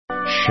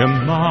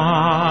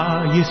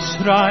Shema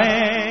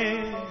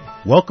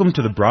Yisrael. Welcome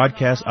to the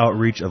broadcast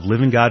outreach of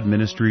Living God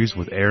Ministries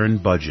with Aaron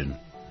Budgeon.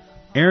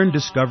 Aaron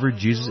discovered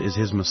Jesus is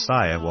his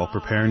Messiah while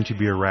preparing to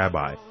be a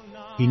rabbi.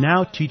 He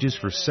now teaches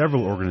for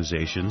several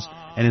organizations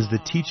and is the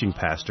teaching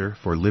pastor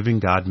for Living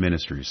God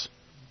Ministries.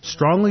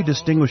 Strongly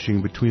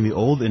distinguishing between the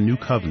Old and New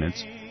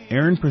Covenants,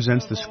 Aaron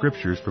presents the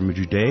Scriptures from a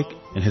Judaic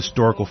and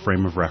historical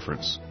frame of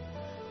reference.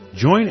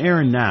 Join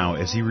Aaron now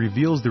as he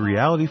reveals the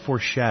reality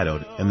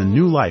foreshadowed and the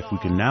new life we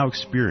can now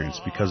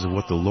experience because of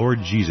what the Lord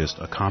Jesus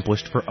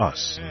accomplished for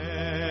us.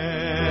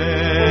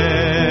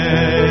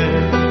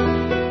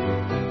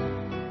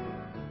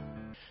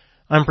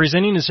 I'm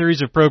presenting a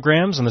series of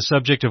programs on the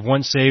subject of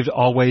once saved,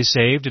 always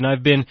saved, and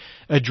I've been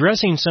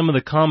addressing some of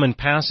the common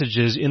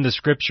passages in the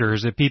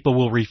Scriptures that people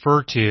will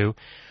refer to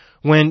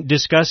when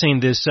discussing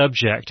this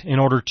subject. In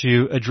order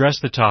to address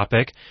the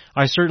topic,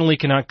 I certainly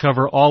cannot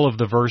cover all of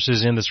the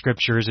verses in the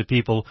Scriptures that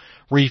people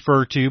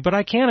refer to, but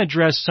I can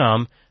address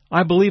some.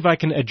 I believe I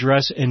can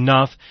address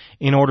enough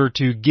in order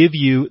to give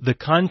you the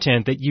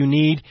content that you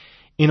need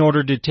in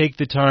order to take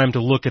the time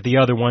to look at the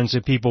other ones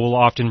that people will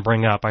often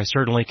bring up. I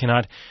certainly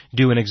cannot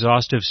do an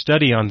exhaustive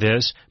study on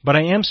this, but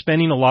I am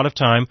spending a lot of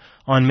time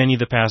on many of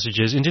the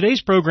passages. In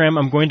today's program,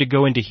 I'm going to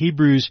go into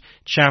Hebrews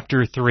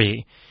chapter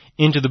 3,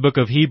 into the book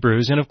of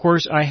Hebrews, and of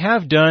course, I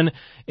have done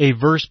a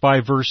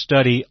verse-by-verse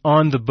study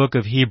on the book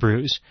of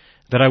Hebrews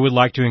that I would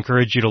like to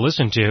encourage you to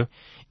listen to.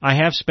 I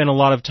have spent a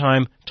lot of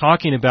time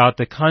talking about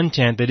the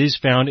content that is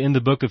found in the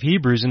book of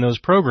Hebrews in those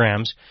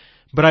programs,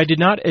 but I did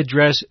not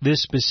address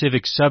this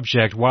specific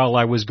subject while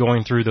I was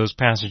going through those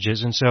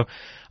passages, and so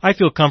I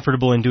feel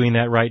comfortable in doing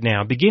that right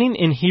now. Beginning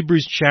in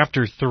Hebrews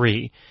chapter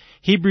 3,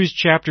 Hebrews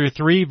chapter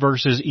 3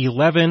 verses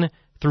 11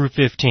 through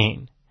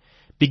 15.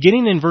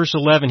 Beginning in verse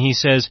 11, he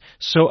says,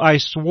 "So I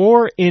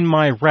swore in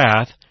my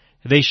wrath,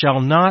 they shall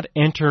not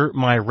enter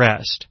my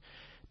rest.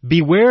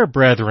 Beware,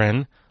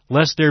 brethren,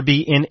 lest there be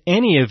in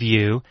any of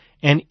you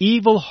an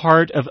evil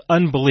heart of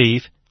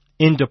unbelief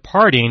in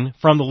departing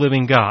from the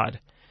living God.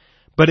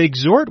 But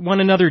exhort one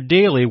another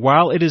daily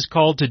while it is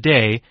called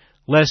today,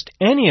 lest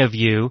any of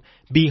you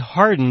be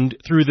hardened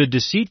through the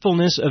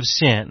deceitfulness of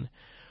sin.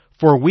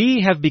 For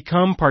we have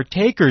become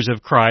partakers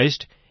of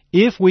Christ,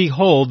 if we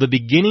hold the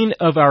beginning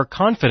of our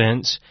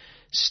confidence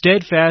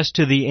steadfast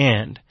to the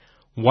end.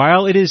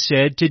 While it is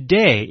said,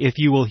 today, if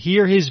you will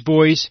hear his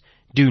voice,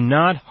 do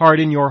not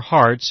harden your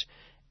hearts,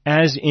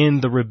 as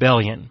in the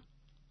rebellion."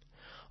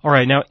 All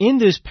right, now in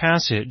this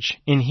passage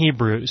in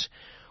Hebrews,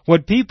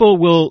 what people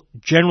will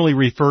generally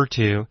refer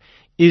to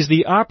is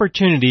the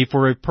opportunity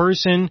for a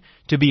person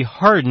to be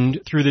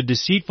hardened through the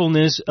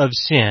deceitfulness of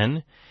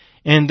sin,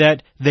 and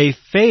that they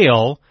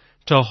fail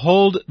to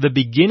hold the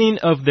beginning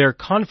of their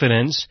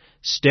confidence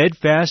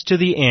steadfast to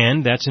the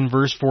end. That's in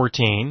verse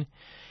 14.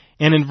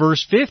 And in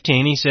verse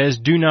 15, he says,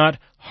 "Do not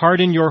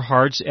harden your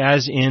hearts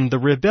as in the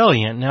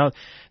rebellion." Now,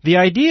 the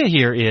idea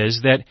here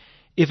is that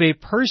if a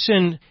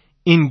person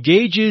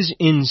engages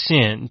in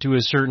sin to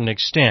a certain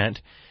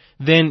extent,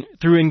 then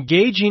through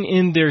engaging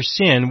in their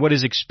sin, what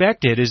is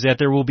expected is that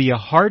there will be a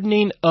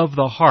hardening of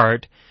the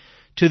heart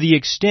to the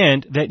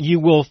extent that you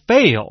will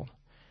fail.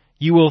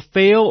 You will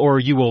fail or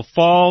you will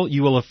fall.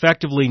 You will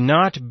effectively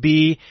not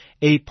be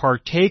a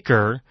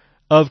partaker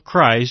of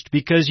Christ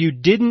because you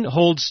didn't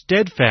hold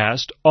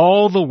steadfast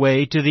all the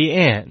way to the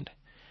end.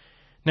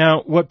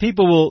 Now, what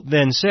people will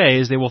then say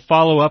is they will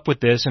follow up with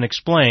this and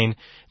explain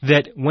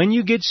that when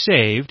you get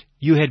saved,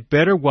 you had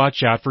better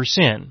watch out for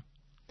sin.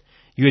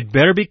 You had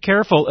better be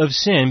careful of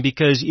sin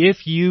because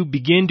if you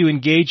begin to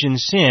engage in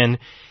sin,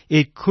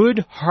 it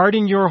could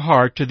harden your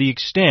heart to the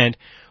extent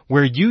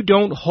where you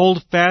don't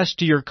hold fast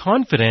to your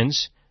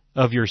confidence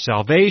of your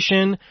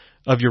salvation,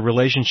 of your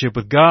relationship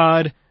with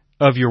God,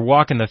 of your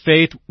walk in the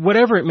faith,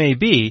 whatever it may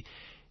be.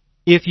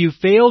 If you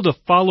fail to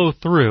follow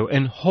through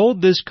and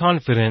hold this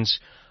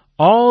confidence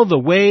all the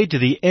way to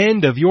the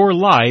end of your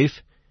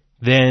life,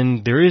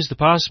 then there is the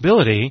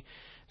possibility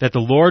that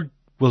the Lord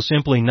will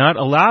simply not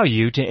allow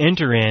you to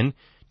enter in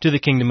to the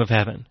kingdom of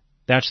heaven.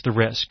 That's the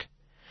risk.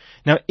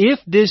 Now, if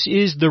this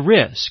is the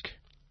risk,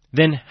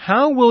 then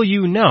how will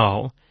you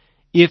know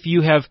if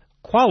you have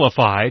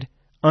qualified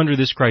under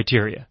this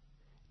criteria?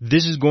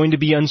 This is going to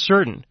be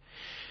uncertain.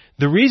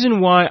 The reason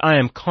why I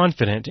am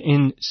confident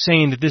in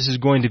saying that this is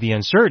going to be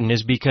uncertain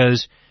is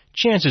because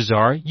chances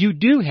are you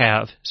do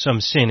have some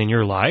sin in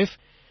your life.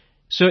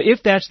 So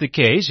if that's the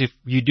case, if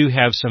you do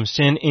have some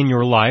sin in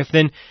your life,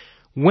 then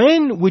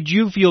when would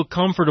you feel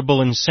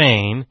comfortable in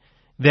saying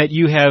that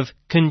you have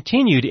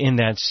continued in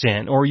that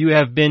sin or you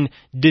have been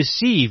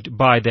deceived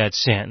by that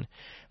sin?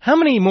 How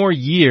many more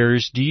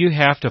years do you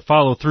have to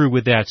follow through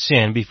with that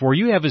sin before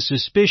you have a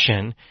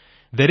suspicion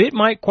that it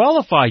might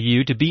qualify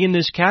you to be in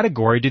this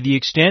category to the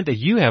extent that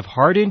you have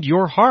hardened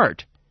your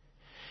heart?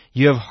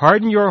 You have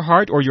hardened your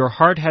heart, or your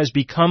heart has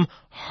become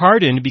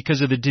hardened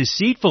because of the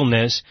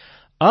deceitfulness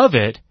of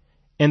it,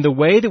 and the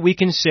way that we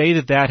can say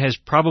that that has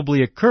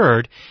probably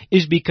occurred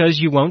is because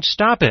you won't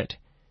stop it.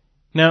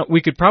 Now,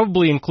 we could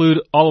probably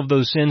include all of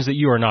those sins that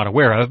you are not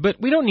aware of, but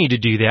we don't need to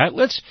do that.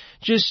 Let's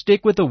just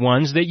stick with the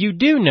ones that you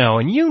do know.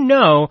 And you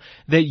know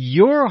that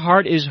your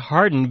heart is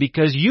hardened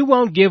because you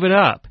won't give it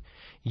up.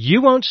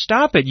 You won't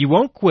stop it. You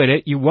won't quit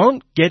it. You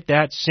won't get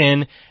that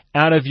sin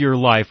out of your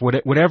life,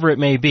 whatever it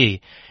may be.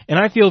 And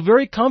I feel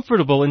very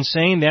comfortable in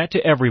saying that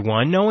to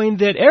everyone, knowing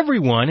that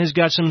everyone has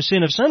got some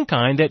sin of some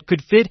kind that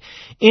could fit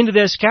into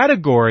this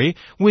category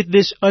with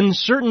this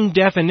uncertain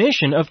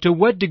definition of to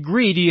what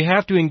degree do you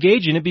have to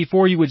engage in it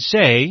before you would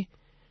say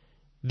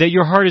that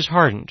your heart is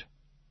hardened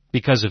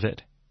because of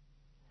it.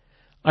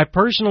 I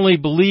personally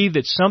believe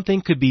that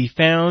something could be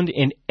found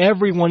in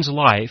everyone's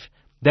life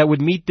that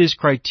would meet this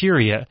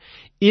criteria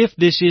if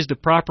this is the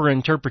proper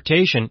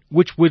interpretation,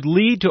 which would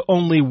lead to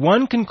only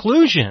one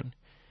conclusion.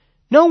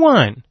 No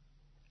one,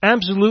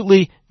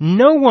 absolutely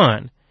no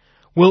one,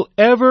 will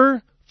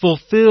ever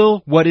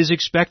fulfill what is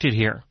expected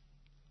here.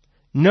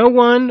 No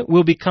one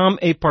will become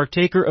a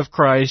partaker of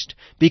Christ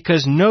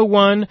because no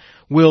one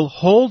will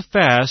hold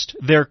fast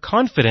their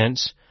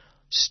confidence,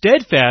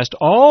 steadfast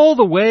all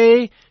the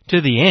way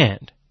to the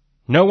end.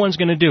 No one's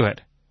going to do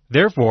it.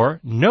 Therefore,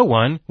 no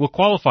one will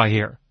qualify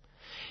here.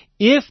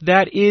 If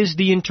that is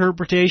the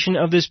interpretation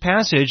of this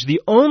passage,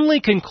 the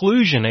only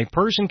conclusion a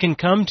person can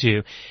come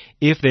to,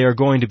 if they are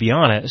going to be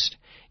honest,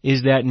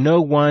 is that no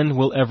one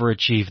will ever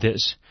achieve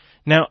this.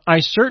 Now,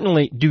 I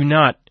certainly do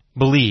not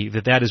believe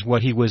that that is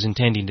what he was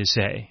intending to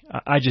say.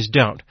 I just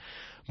don't.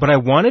 But I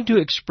wanted to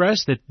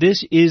express that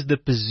this is the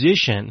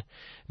position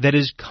that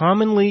is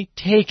commonly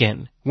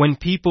taken when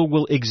people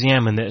will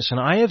examine this.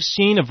 And I have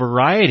seen a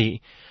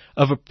variety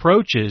of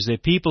approaches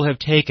that people have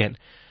taken.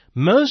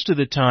 Most of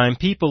the time,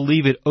 people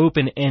leave it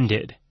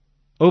open-ended.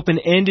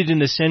 Open-ended in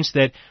the sense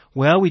that,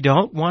 well, we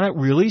don't want to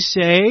really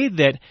say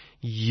that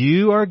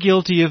you are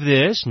guilty of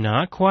this,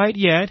 not quite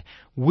yet.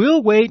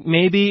 We'll wait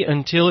maybe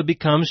until it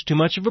becomes too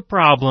much of a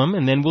problem,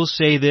 and then we'll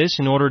say this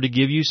in order to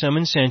give you some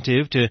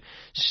incentive to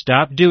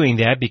stop doing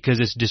that because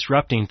it's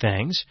disrupting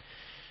things.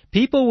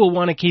 People will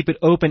want to keep it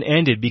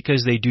open-ended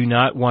because they do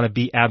not want to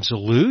be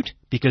absolute,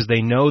 because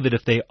they know that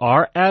if they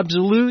are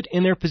absolute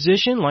in their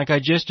position, like I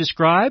just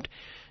described,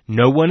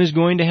 no one is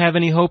going to have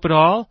any hope at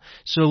all.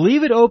 So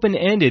leave it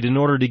open-ended in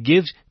order to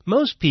give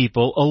most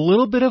people a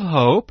little bit of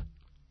hope,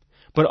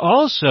 but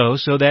also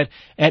so that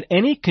at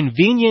any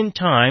convenient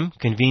time,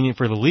 convenient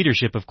for the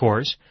leadership, of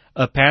course,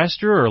 a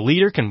pastor or a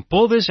leader can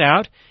pull this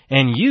out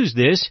and use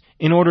this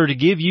in order to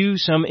give you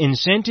some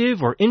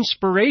incentive or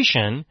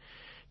inspiration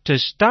to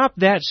stop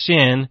that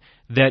sin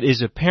that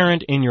is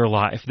apparent in your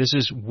life. This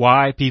is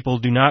why people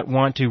do not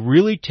want to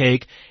really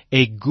take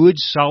a good,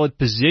 solid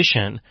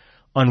position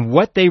on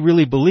what they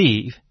really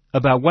believe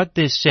about what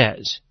this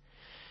says.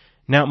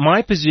 Now,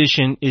 my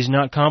position is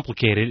not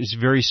complicated. It's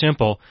very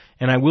simple,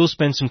 and I will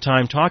spend some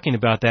time talking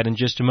about that in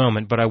just a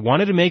moment. But I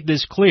wanted to make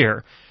this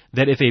clear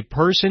that if a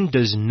person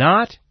does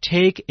not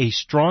take a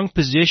strong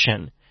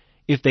position,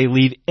 if they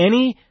leave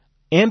any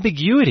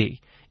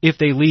ambiguity, if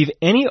they leave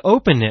any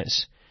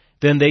openness,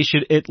 then they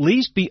should at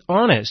least be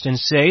honest and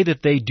say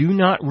that they do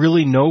not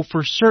really know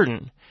for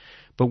certain.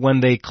 But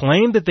when they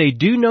claim that they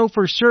do know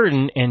for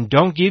certain and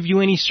don't give you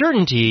any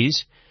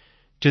certainties,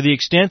 to the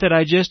extent that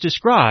I just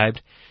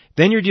described,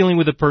 then you're dealing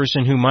with a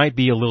person who might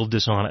be a little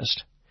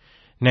dishonest.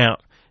 Now,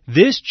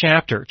 this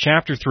chapter,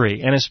 chapter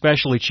 3, and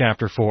especially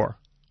chapter 4,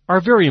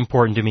 are very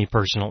important to me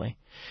personally,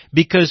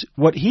 because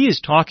what he is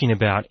talking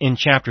about in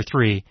chapter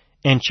 3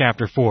 and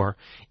chapter 4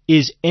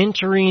 is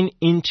entering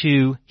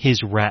into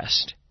his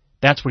rest.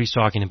 That's what he's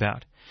talking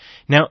about.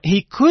 Now,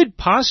 he could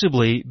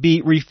possibly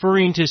be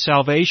referring to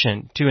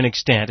salvation to an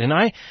extent, and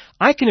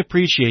I can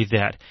appreciate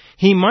that.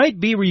 He might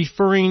be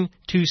referring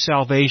to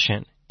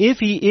salvation. If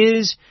he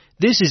is,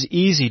 this is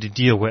easy to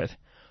deal with.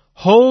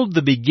 Hold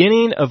the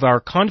beginning of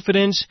our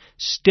confidence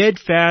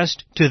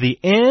steadfast to the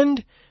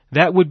end.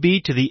 That would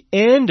be to the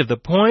end of the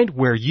point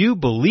where you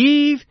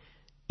believe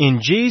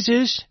in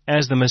Jesus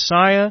as the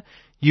Messiah,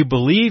 you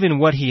believe in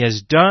what he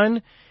has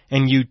done,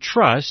 and you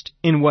trust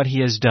in what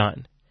he has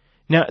done.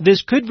 Now,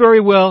 this could very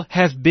well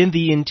have been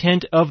the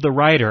intent of the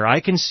writer. I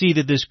can see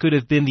that this could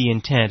have been the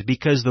intent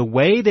because the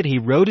way that he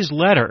wrote his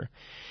letter,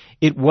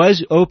 it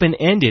was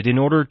open-ended in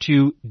order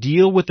to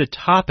deal with the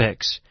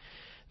topics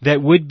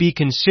that would be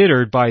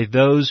considered by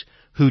those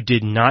who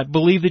did not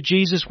believe that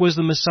Jesus was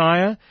the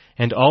Messiah,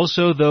 and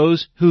also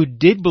those who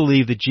did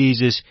believe that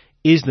Jesus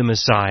is the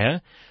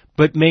Messiah,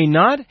 but may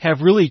not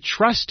have really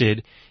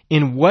trusted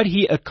in what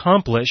he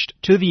accomplished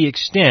to the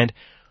extent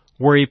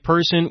where a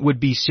person would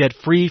be set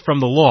free from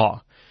the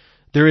law.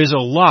 There is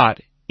a lot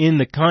in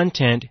the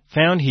content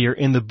found here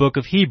in the book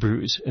of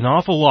Hebrews, an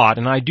awful lot,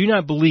 and I do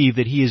not believe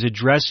that he is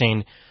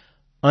addressing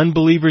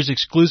unbelievers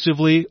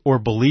exclusively or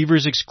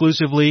believers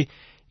exclusively.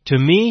 To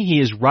me, he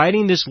is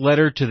writing this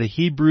letter to the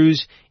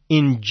Hebrews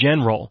in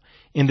general,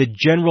 in the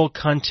general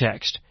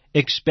context,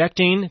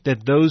 expecting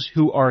that those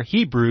who are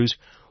Hebrews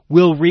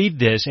will read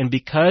this, and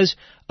because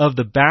of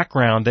the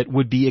background that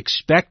would be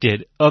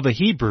expected of a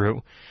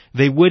Hebrew,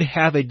 they would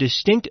have a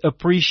distinct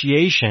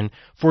appreciation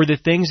for the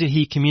things that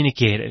he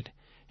communicated.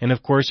 And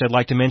of course, I'd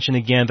like to mention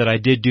again that I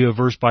did do a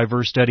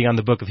verse-by-verse study on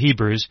the book of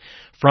Hebrews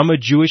from a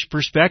Jewish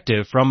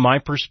perspective, from my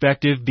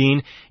perspective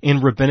being in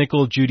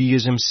rabbinical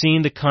Judaism,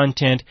 seeing the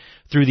content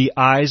through the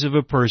eyes of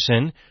a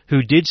person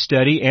who did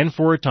study and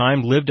for a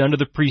time lived under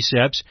the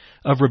precepts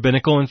of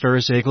rabbinical and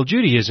Pharisaical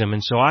Judaism.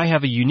 And so I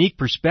have a unique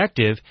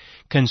perspective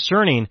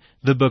concerning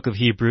the book of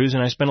Hebrews,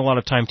 and I spent a lot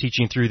of time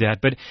teaching through that.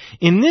 But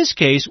in this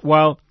case,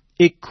 while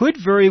it could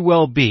very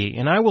well be,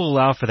 and I will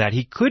allow for that,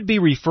 he could be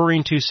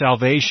referring to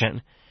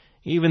salvation,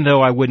 even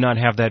though I would not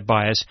have that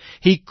bias.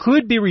 He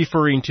could be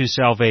referring to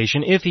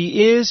salvation. If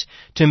he is,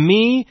 to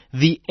me,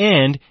 the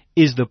end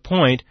is the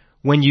point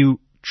when you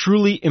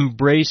truly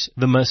embrace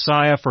the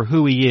Messiah for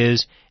who he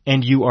is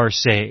and you are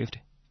saved.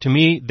 To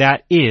me,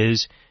 that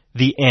is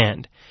the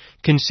end.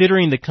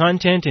 Considering the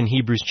content in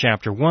Hebrews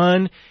chapter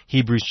 1,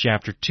 Hebrews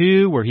chapter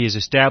 2, where he is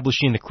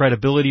establishing the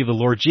credibility of the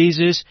Lord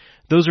Jesus,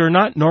 those are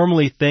not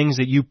normally things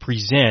that you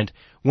present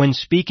when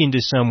speaking to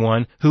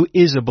someone who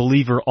is a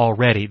believer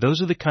already. Those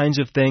are the kinds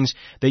of things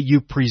that you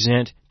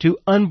present to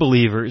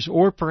unbelievers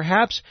or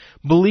perhaps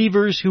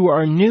believers who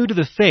are new to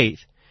the faith.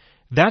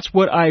 That's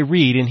what I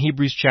read in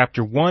Hebrews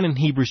chapter 1 and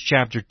Hebrews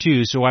chapter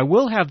 2, so I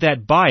will have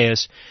that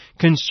bias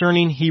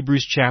concerning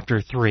Hebrews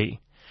chapter 3.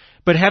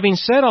 But having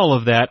said all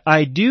of that,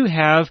 I do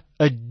have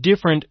a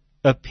different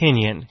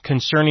opinion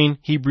concerning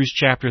Hebrews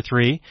chapter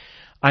 3.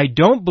 I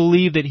don't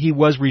believe that he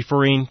was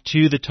referring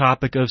to the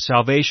topic of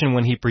salvation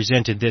when he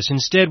presented this.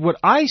 Instead, what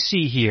I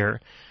see here,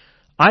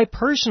 I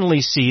personally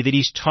see that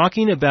he's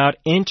talking about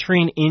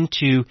entering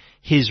into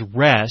his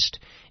rest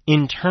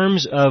in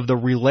terms of the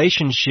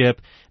relationship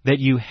that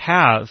you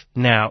have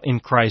now in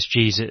Christ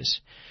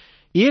Jesus.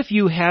 If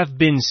you have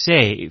been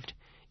saved,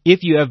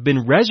 if you have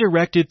been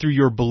resurrected through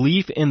your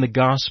belief in the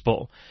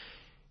gospel,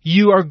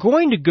 you are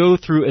going to go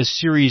through a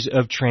series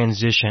of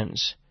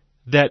transitions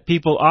that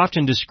people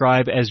often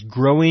describe as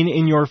growing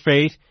in your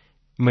faith,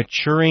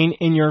 maturing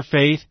in your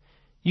faith.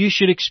 You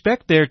should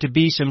expect there to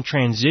be some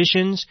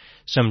transitions,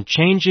 some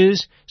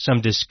changes,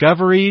 some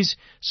discoveries,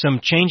 some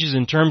changes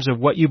in terms of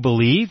what you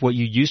believe, what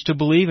you used to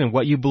believe, and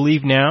what you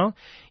believe now,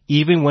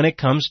 even when it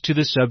comes to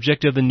the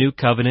subject of the New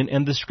Covenant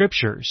and the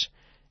Scriptures.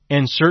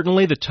 And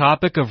certainly the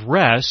topic of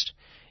rest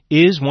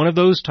is one of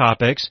those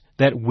topics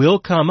that will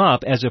come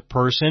up as a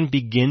person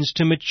begins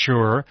to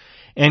mature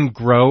and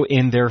grow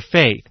in their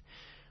faith.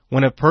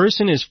 When a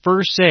person is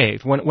first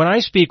saved, when I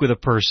speak with a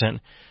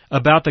person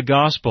about the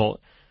gospel,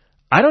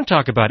 I don't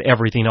talk about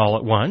everything all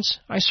at once.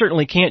 I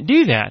certainly can't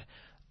do that.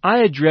 I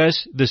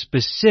address the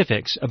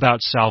specifics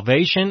about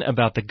salvation,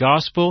 about the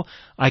gospel.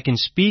 I can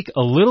speak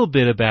a little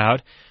bit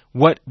about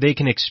what they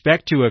can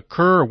expect to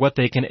occur, or what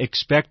they can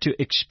expect to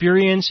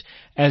experience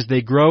as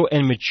they grow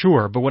and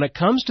mature. But when it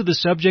comes to the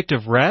subject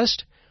of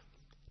rest,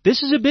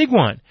 this is a big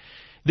one.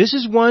 This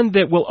is one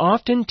that will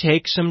often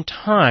take some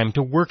time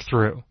to work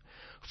through.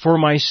 For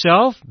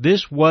myself,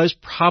 this was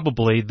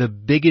probably the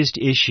biggest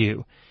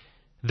issue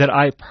that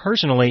I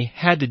personally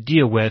had to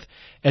deal with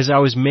as I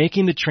was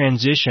making the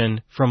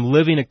transition from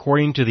living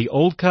according to the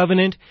Old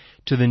Covenant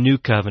to the New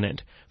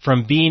Covenant,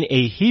 from being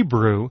a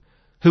Hebrew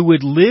who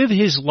would live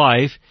his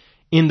life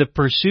in the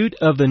pursuit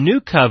of the New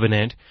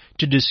Covenant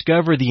to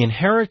discover the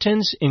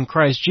inheritance in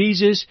Christ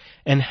Jesus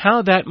and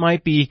how that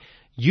might be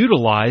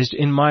utilized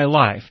in my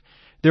life.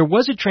 There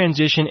was a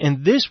transition,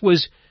 and this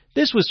was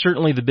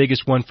certainly the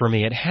biggest one for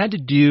me. It had to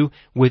do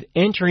with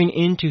entering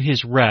into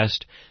his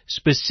rest,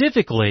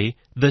 specifically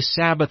the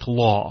Sabbath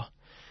law.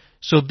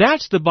 So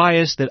that's the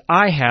bias that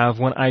I have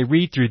when I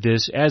read through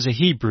this as a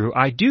Hebrew.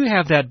 I do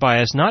have that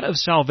bias, not of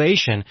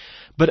salvation,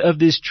 but of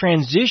this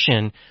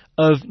transition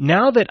of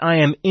now that I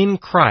am in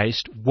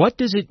Christ, what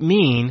does it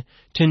mean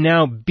to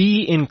now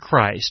be in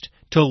Christ,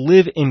 to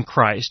live in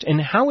Christ?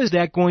 And how is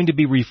that going to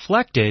be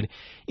reflected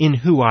in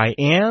who I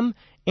am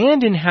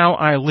and in how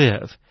I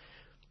live?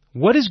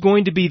 What is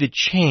going to be the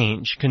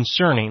change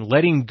concerning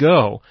letting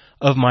go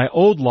of my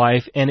old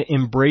life and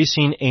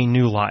embracing a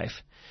new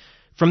life?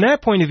 From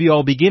that point of view,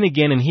 I'll begin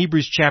again in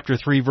Hebrews chapter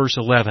 3, verse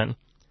 11.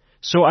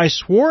 So I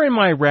swore in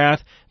my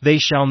wrath, they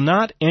shall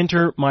not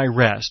enter my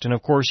rest. And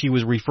of course, he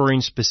was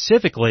referring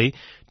specifically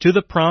to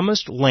the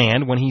promised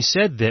land when he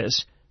said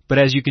this. But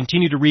as you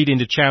continue to read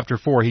into chapter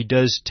 4, he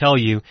does tell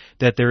you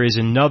that there is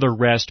another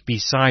rest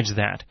besides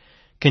that.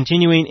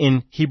 Continuing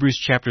in Hebrews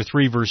chapter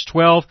 3, verse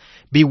 12,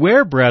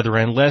 beware,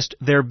 brethren, lest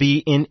there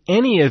be in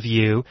any of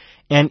you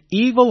an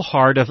evil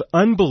heart of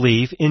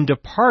unbelief in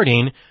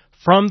departing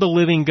from the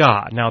living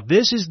God. Now,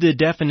 this is the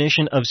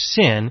definition of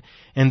sin,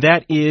 and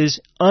that is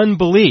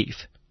unbelief.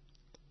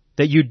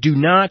 That you do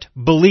not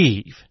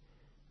believe.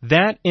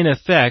 That, in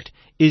effect,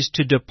 is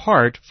to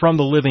depart from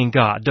the living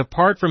God.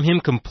 Depart from Him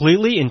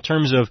completely in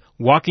terms of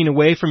walking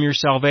away from your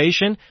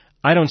salvation.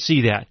 I don't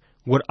see that.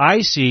 What I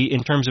see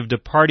in terms of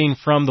departing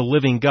from the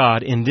living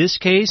God in this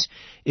case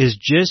is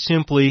just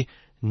simply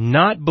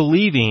not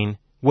believing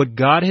what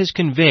God has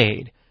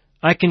conveyed.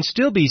 I can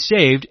still be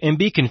saved and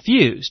be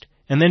confused,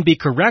 and then be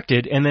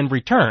corrected and then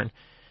return.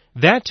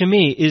 That to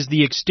me is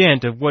the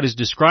extent of what is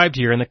described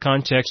here in the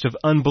context of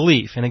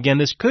unbelief. And again,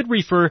 this could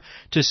refer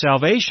to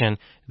salvation.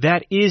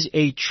 That is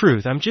a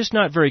truth. I'm just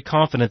not very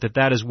confident that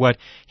that is what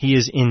he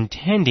is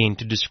intending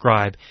to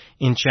describe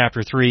in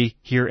chapter 3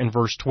 here in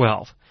verse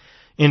 12.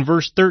 In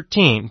verse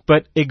 13,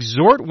 but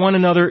exhort one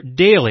another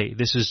daily.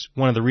 This is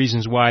one of the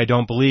reasons why I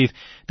don't believe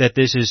that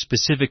this is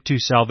specific to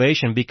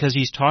salvation, because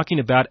he's talking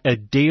about a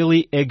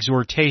daily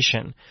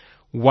exhortation.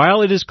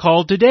 While it is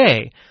called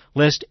today,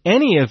 lest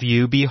any of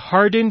you be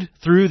hardened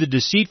through the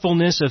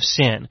deceitfulness of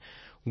sin.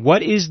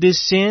 What is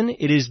this sin?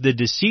 It is the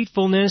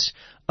deceitfulness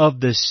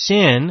of the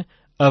sin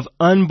of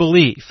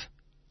unbelief.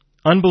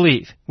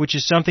 Unbelief, which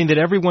is something that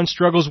everyone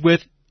struggles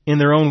with in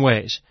their own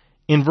ways.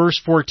 In verse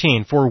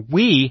 14, for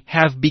we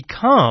have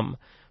become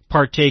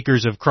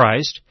partakers of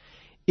Christ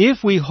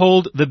if we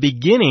hold the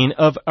beginning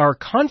of our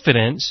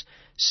confidence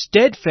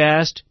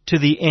steadfast to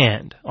the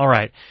end. All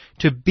right,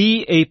 to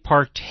be a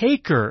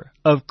partaker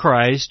of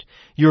Christ,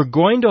 you're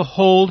going to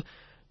hold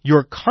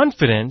your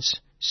confidence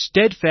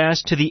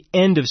steadfast to the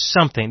end of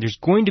something. There's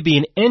going to be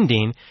an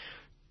ending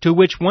to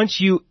which once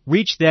you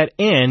reach that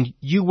end,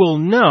 you will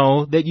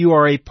know that you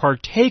are a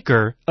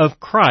partaker of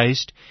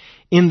Christ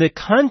in the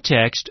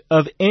context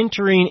of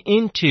entering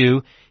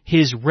into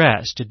His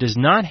rest. It does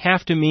not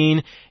have to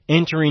mean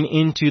entering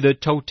into the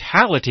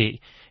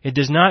totality. It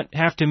does not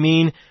have to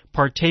mean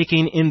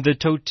partaking in the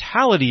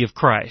totality of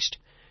Christ.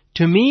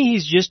 To me,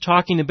 he's just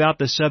talking about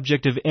the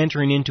subject of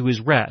entering into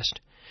His rest.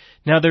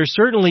 Now, there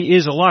certainly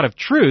is a lot of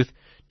truth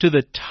to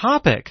the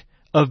topic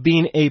of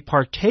being a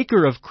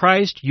partaker of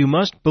Christ. You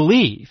must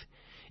believe.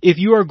 If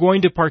you are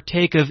going to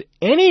partake of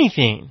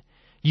anything,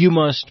 you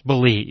must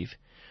believe.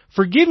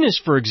 Forgiveness,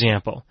 for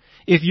example.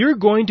 If you're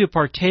going to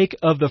partake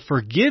of the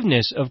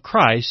forgiveness of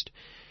Christ,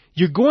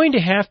 you're going to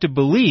have to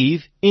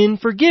believe in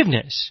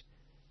forgiveness.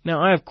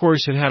 Now, I, of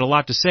course, have had a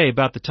lot to say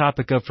about the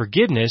topic of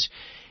forgiveness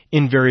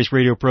in various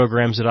radio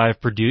programs that I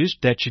have produced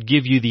that should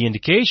give you the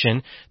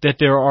indication that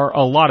there are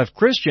a lot of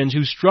Christians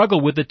who struggle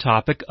with the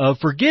topic of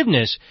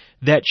forgiveness.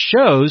 That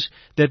shows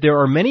that there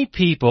are many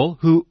people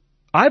who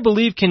I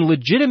believe can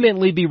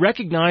legitimately be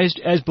recognized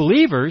as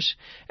believers,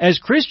 as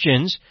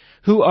Christians,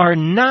 who are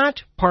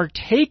not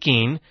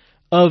partaking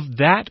of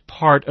that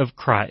part of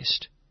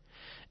Christ.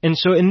 And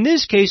so in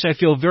this case, I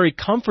feel very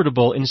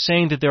comfortable in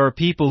saying that there are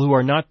people who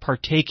are not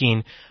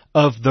partaking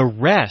of the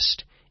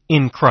rest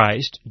in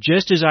Christ,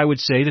 just as I would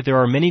say that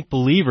there are many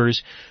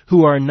believers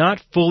who are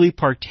not fully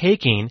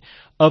partaking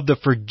of the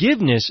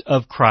forgiveness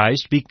of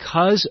Christ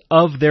because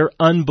of their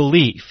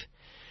unbelief.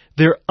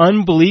 Their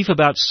unbelief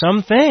about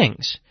some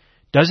things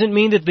doesn't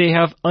mean that they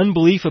have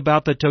unbelief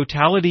about the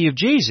totality of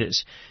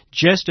Jesus,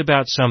 just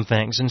about some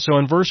things. And so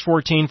in verse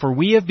 14, for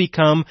we have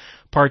become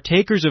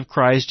partakers of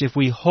Christ if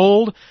we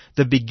hold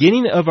the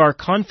beginning of our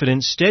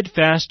confidence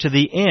steadfast to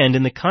the end,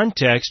 in the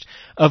context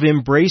of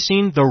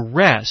embracing the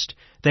rest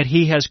that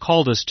He has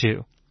called us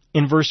to.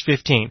 In verse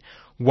 15,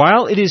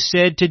 while it is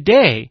said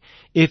today,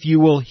 if you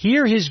will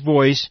hear His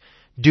voice,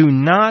 do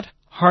not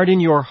harden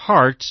your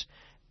hearts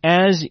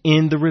as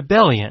in the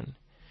rebellion.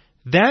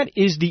 That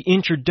is the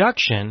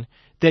introduction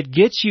that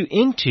gets you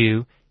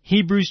into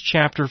Hebrews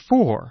chapter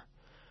 4.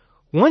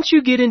 Once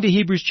you get into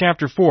Hebrews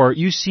chapter 4,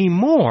 you see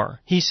more.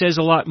 He says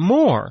a lot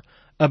more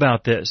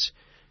about this.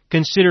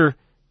 Consider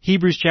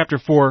Hebrews chapter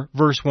 4,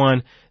 verse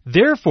 1.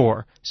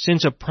 Therefore,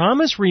 since a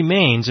promise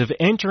remains of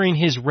entering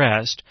His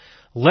rest,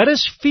 let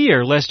us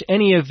fear lest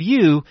any of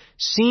you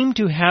seem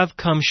to have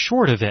come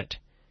short of it.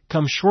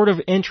 Come short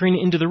of entering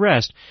into the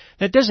rest.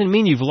 That doesn't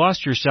mean you've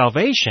lost your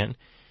salvation.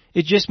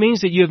 It just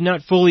means that you have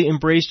not fully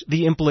embraced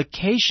the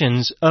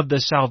implications of the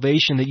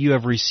salvation that you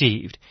have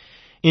received.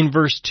 In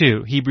verse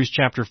 2, Hebrews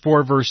chapter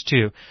 4, verse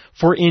 2,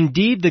 for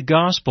indeed the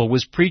gospel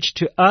was preached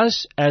to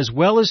us as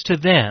well as to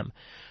them,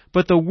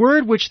 but the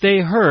word which they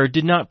heard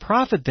did not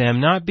profit them,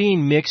 not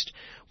being mixed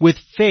with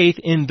faith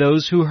in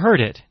those who heard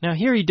it. Now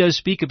here he does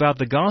speak about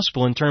the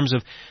gospel in terms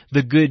of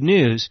the good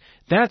news.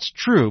 That's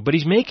true, but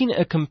he's making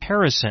a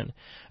comparison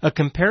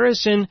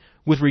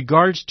with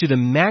regards to the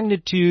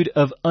magnitude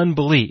of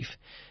unbelief.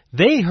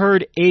 They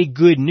heard a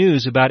good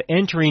news about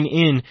entering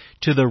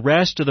into the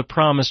rest of the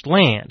promised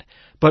land,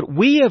 but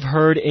we have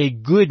heard a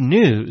good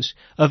news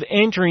of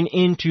entering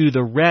into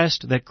the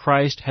rest that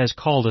Christ has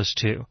called us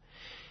to.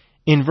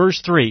 In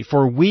verse 3,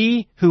 for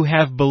we who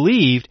have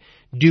believed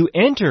do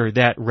enter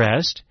that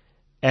rest,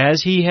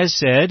 as He has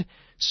said,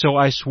 so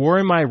I swore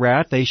in my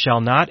wrath, they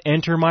shall not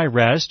enter my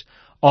rest,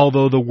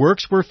 although the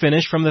works were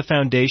finished from the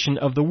foundation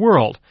of the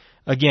world.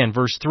 Again,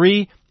 verse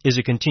 3 is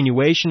a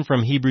continuation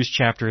from Hebrews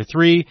chapter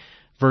 3,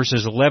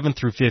 verses 11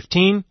 through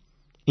 15.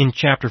 In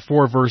chapter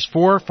 4, verse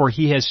 4, for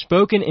He has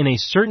spoken in a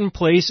certain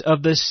place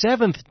of the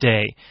seventh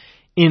day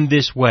in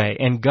this way,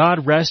 and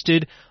God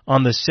rested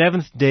on the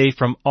seventh day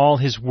from all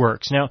His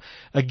works. Now,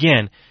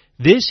 again,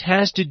 this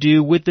has to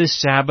do with the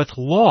Sabbath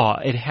law.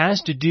 It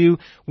has to do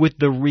with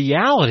the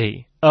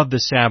reality of the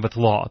Sabbath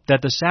law,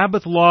 that the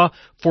Sabbath law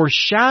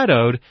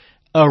foreshadowed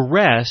a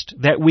rest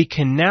that we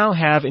can now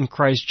have in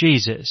Christ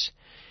Jesus.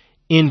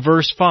 in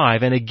verse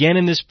 5, and again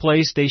in this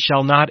place they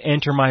shall not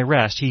enter my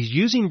rest. He's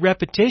using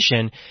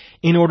repetition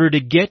in order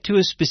to get to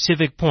a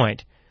specific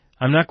point.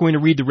 I'm not going to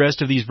read the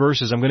rest of these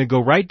verses. I'm going to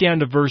go right down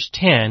to verse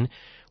 10,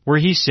 where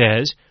he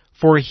says,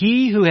 "For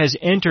he who has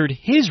entered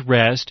his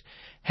rest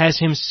has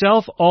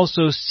himself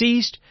also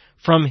ceased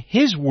from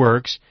his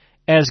works,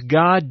 as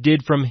God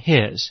did from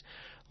his.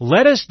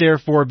 Let us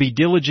therefore be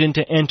diligent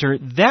to enter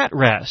that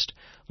rest,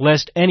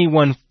 lest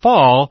anyone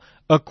fall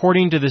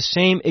according to the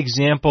same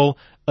example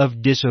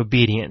of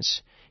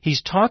disobedience."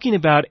 He's talking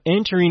about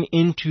entering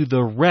into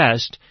the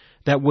rest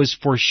that was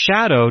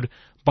foreshadowed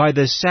by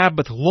the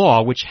Sabbath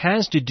law, which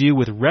has to do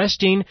with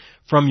resting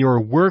from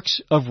your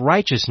works of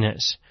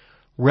righteousness,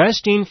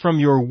 resting from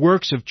your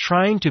works of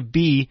trying to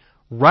be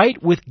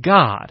right with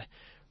God,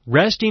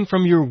 resting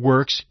from your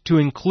works to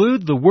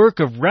include the work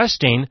of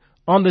resting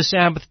on the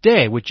Sabbath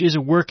day, which is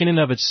a work in and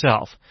of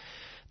itself.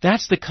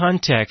 That's the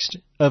context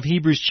of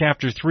Hebrews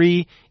chapter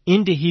 3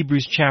 into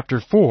Hebrews chapter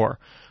 4,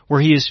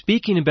 where he is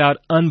speaking about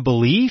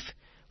unbelief,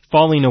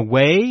 falling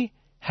away,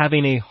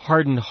 having a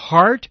hardened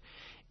heart,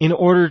 in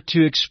order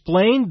to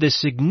explain the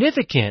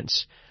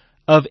significance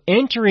of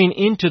entering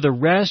into the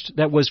rest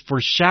that was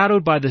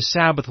foreshadowed by the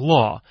Sabbath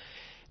law.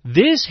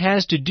 This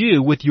has to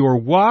do with your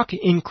walk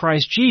in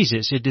Christ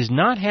Jesus. It does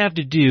not have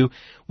to do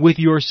with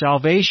your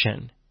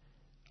salvation.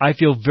 I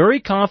feel very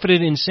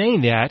confident in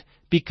saying that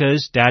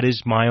because that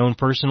is my own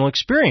personal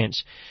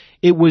experience.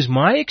 It was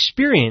my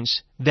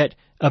experience that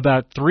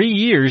about 3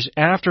 years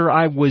after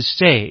I was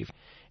saved,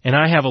 and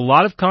I have a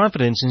lot of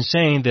confidence in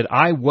saying that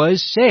I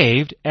was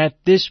saved at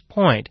this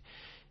point.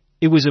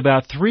 It was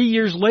about 3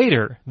 years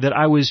later that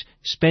I was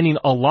spending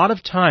a lot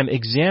of time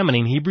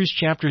examining Hebrews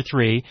chapter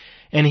 3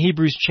 and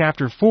Hebrews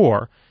chapter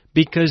 4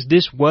 because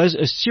this was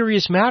a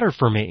serious matter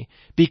for me,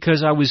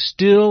 because I was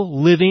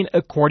still living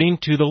according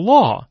to the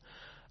law.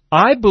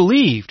 I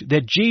believed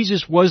that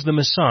Jesus was the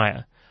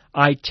Messiah.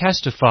 I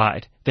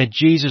testified that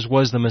Jesus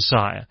was the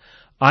Messiah.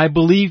 I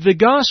believed the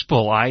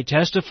gospel. I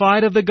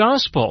testified of the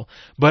gospel.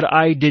 But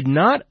I did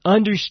not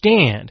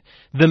understand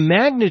the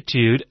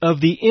magnitude of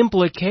the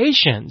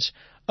implications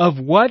of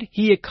what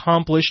he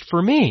accomplished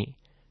for me.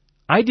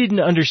 I didn't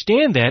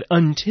understand that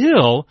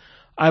until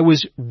I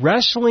was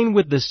wrestling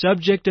with the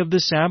subject of the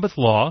Sabbath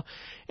law,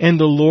 and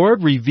the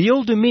Lord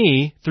revealed to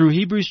me through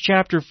Hebrews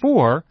chapter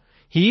 4.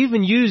 He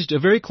even used a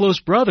very close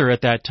brother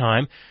at that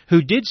time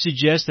who did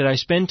suggest that I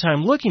spend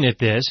time looking at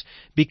this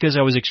because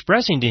I was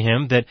expressing to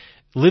him that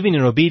living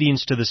in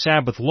obedience to the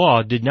Sabbath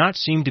law did not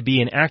seem to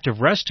be an act of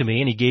rest to me,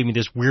 and he gave me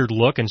this weird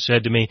look and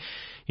said to me,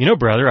 "You know,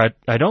 brother,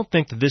 I don't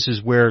think that this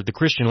is where the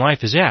Christian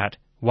life is at.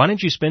 Why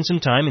don't you spend some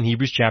time in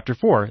Hebrews chapter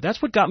 4?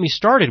 That's what got me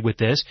started with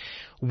this.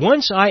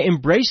 Once I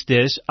embraced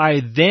this, I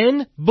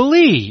then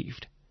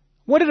believed.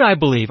 What did I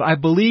believe? I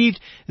believed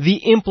the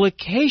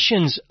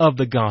implications of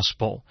the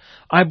gospel.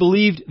 I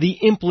believed the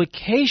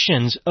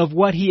implications of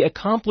what he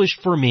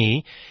accomplished for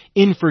me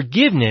in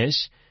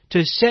forgiveness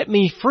to set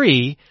me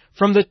free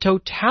from the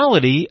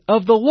totality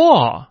of the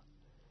law.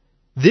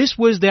 This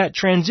was that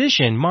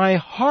transition. My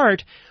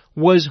heart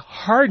was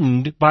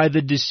hardened by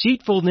the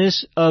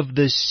deceitfulness of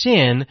the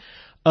sin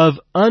of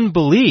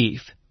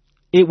unbelief.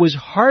 It was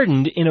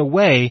hardened in a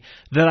way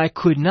that I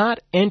could not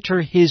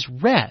enter his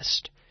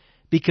rest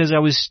because I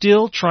was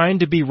still trying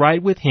to be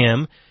right with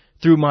him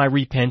through my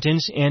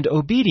repentance and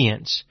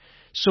obedience.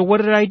 So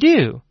what did I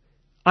do?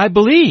 I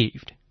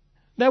believed.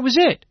 That was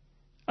it.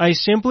 I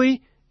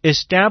simply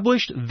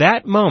established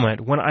that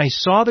moment when I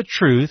saw the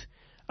truth.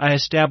 I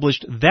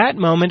established that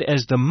moment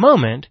as the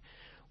moment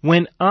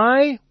when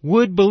I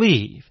would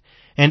believe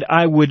and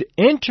I would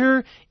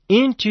enter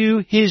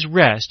into his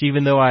rest,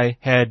 even though I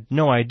had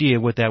no idea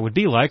what that would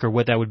be like or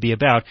what that would be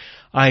about.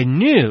 I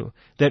knew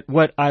that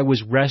what I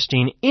was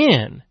resting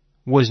in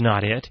was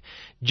not it,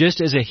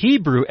 just as a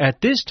Hebrew at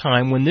this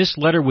time when this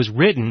letter was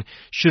written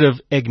should have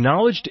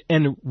acknowledged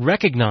and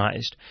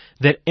recognized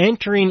that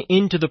entering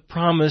into the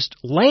promised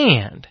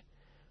land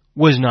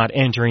was not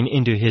entering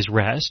into his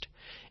rest.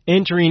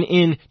 Entering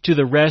into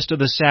the rest of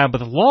the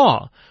Sabbath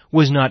law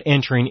was not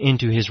entering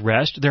into his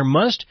rest. There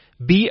must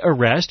be a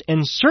rest,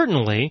 and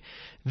certainly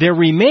there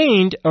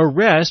remained a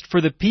rest for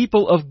the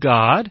people of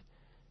God.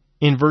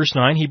 In verse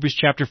 9, Hebrews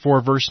chapter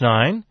 4, verse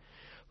 9,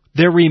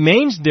 there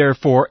remains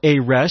therefore a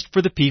rest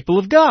for the people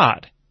of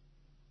God.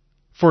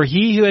 For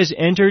he who has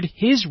entered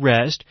his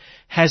rest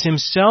has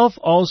himself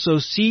also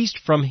ceased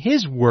from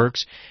his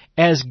works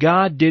as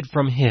God did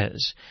from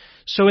his.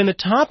 So in the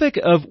topic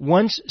of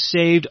once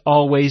saved,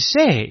 always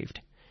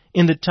saved,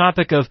 in the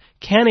topic of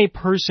can a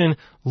person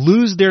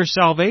lose their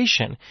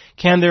salvation?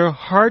 Can their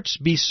hearts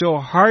be so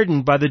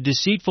hardened by the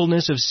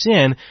deceitfulness of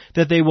sin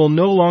that they will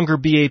no longer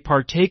be a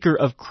partaker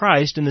of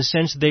Christ in the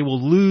sense that they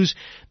will lose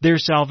their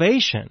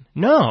salvation?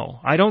 No,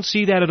 I don't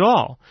see that at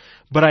all.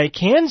 But I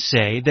can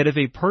say that if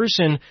a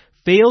person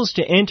fails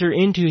to enter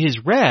into his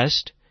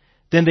rest,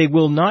 then they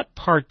will not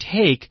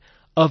partake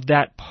of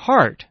that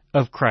part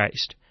of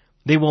Christ.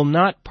 They will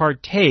not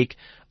partake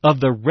of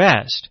the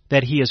rest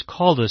that he has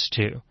called us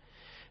to.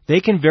 they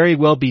can very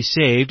well be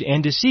saved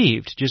and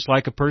deceived, just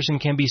like a person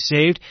can be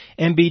saved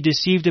and be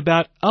deceived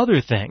about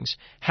other things,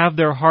 have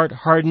their heart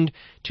hardened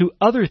to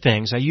other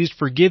things. I used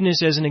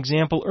forgiveness as an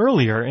example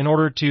earlier in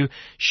order to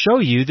show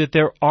you that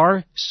there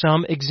are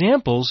some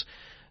examples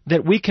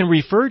that we can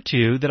refer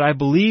to that I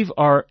believe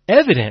are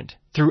evident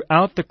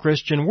throughout the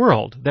Christian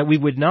world, that we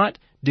would not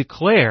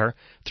declare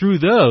through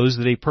those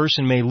that a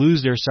person may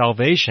lose their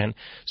salvation.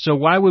 So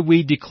why would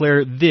we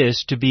declare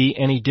this to be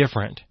any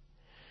different?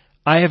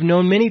 I have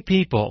known many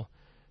people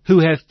who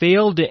have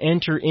failed to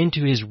enter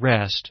into His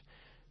rest,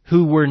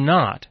 who were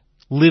not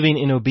living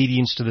in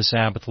obedience to the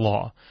Sabbath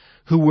law,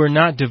 who were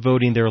not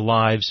devoting their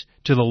lives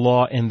to the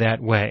law in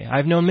that way.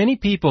 I've known many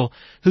people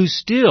who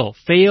still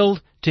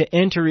failed to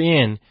enter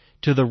in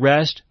to the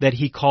rest that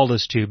He called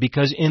us to,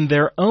 because in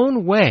their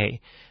own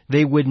way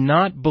they would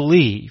not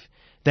believe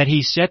that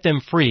He set them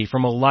free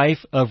from a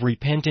life of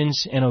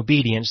repentance and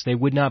obedience. They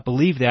would not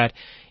believe that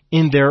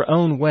in their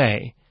own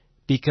way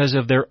because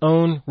of their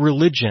own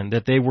religion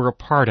that they were a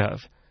part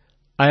of.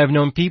 I have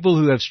known people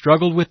who have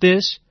struggled with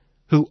this,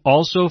 who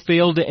also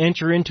failed to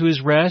enter into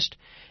His rest,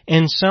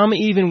 and some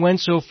even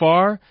went so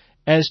far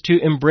as to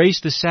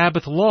embrace the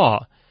Sabbath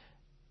law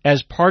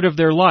as part of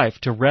their life,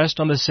 to rest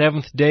on the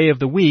seventh day of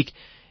the week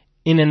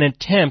in an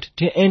attempt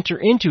to enter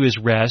into His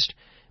rest,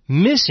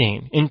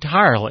 missing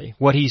entirely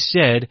what He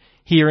said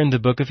here in the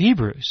book of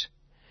Hebrews.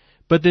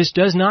 But this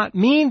does not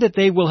mean that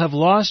they will have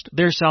lost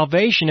their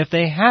salvation if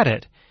they had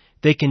it.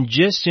 They can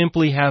just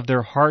simply have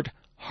their heart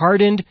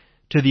hardened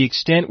to the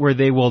extent where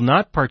they will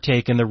not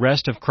partake in the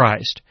rest of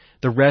Christ,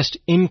 the rest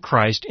in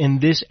Christ in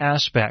this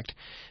aspect.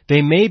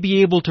 They may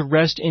be able to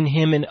rest in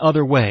Him in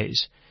other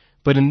ways,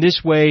 but in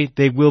this way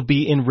they will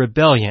be in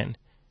rebellion,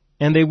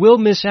 and they will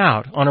miss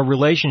out on a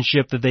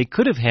relationship that they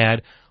could have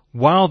had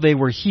while they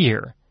were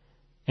here.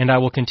 And I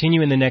will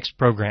continue in the next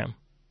program.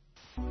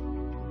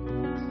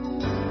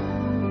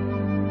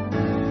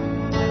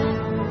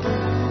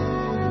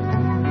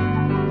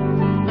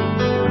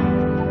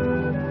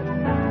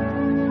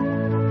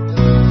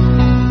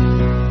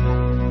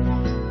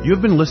 You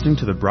have been listening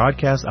to the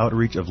broadcast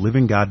outreach of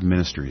Living God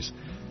Ministries.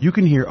 You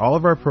can hear all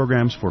of our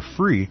programs for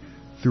free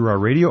through our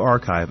radio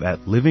archive at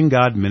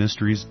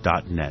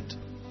livinggodministries.net.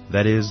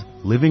 That is,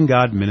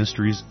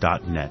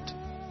 livinggodministries.net.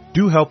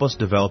 Do help us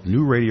develop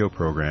new radio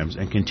programs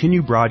and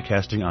continue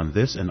broadcasting on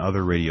this and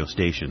other radio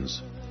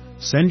stations.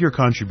 Send your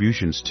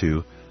contributions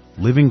to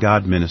Living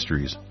God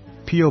Ministries,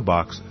 P.O.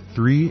 Box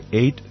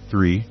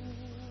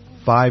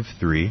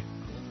 38353,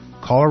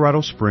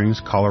 Colorado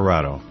Springs,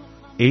 Colorado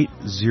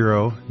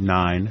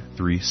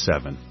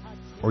 80937,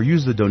 or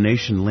use the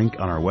donation link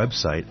on our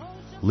website,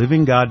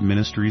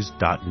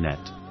 livinggodministries.net.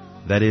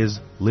 That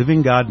is,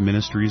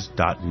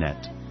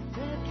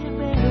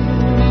 livinggodministries.net.